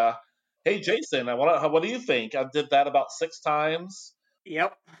the hey, Jason, what do you think? I did that about 6 times.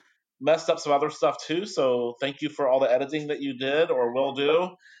 Yep. Messed up some other stuff too, so thank you for all the editing that you did or will do.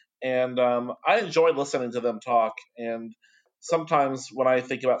 And I enjoy listening to them talk. And sometimes when I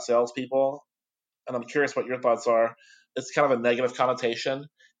think about salespeople, and I'm curious what your thoughts are, it's kind of a negative connotation.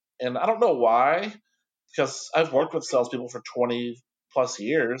 And I don't know why, because I've worked with salespeople for 20 plus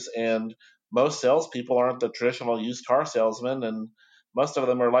years, and most salespeople aren't the traditional used car salesmen, and most of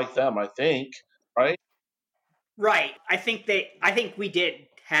them are like them, I think, right? Right. I think we did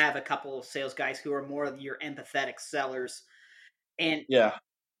have a couple of sales guys who are more of your empathetic sellers. And yeah,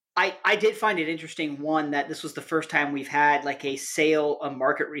 I did find it interesting, one, that this was the first time we've had like a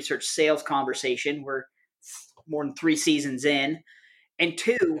market research sales conversation. We're more than 3 seasons in. And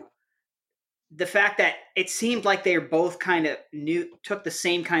 2, the fact that it seemed like they were both kind of took the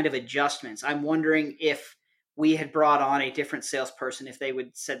same kind of adjustments. I'm wondering if we had brought on a different salesperson, if they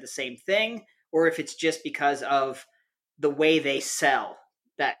would said the same thing, or if it's just because of the way they sell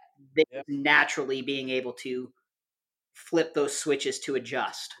that they naturally being able to flip those switches to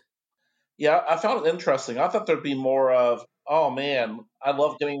adjust. Yeah, I found it interesting. I thought there'd be more of, oh man, I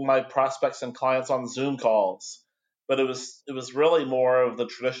love getting my prospects and clients on Zoom calls. But it was really more of the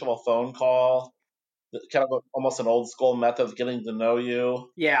traditional phone call, kind of almost an old school method of getting to know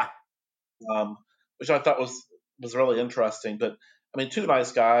you. Yeah. Which I thought was really interesting. But I mean, 2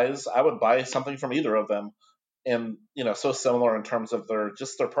 nice guys. I would buy something from either of them. And, so similar in terms of their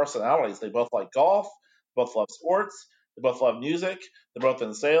personalities. They both like golf, both love sports, they both love music, they're both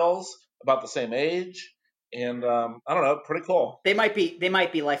in sales, about the same age. And I don't know, pretty cool. They might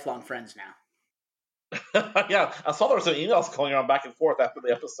be lifelong friends now. Yeah, I saw there were some emails going on back and forth after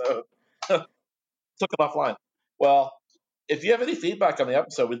the episode. Took it offline. Well, if you have any feedback on the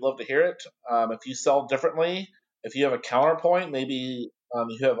episode, we'd love to hear it. If you sell differently, if you have a counterpoint, maybe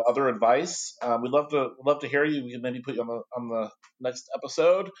you have other advice, we'd love to hear you. We can maybe put you on the next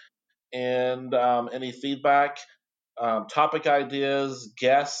episode. And any feedback, topic ideas,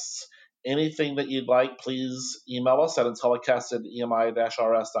 guests, anything that you'd like, please email us at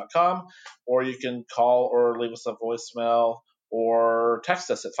intellicast@emi-rs.com, or you can call or leave us a voicemail or or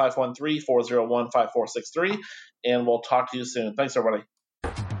text us at 513-401-5463, and we'll talk to you soon. Thanks, everybody.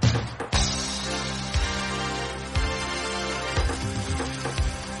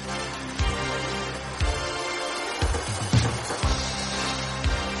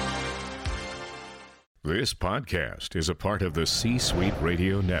 This podcast is a part of the C-Suite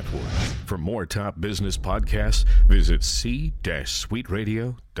Radio Network. For more top business podcasts, visit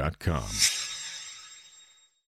c-suiteradio.com.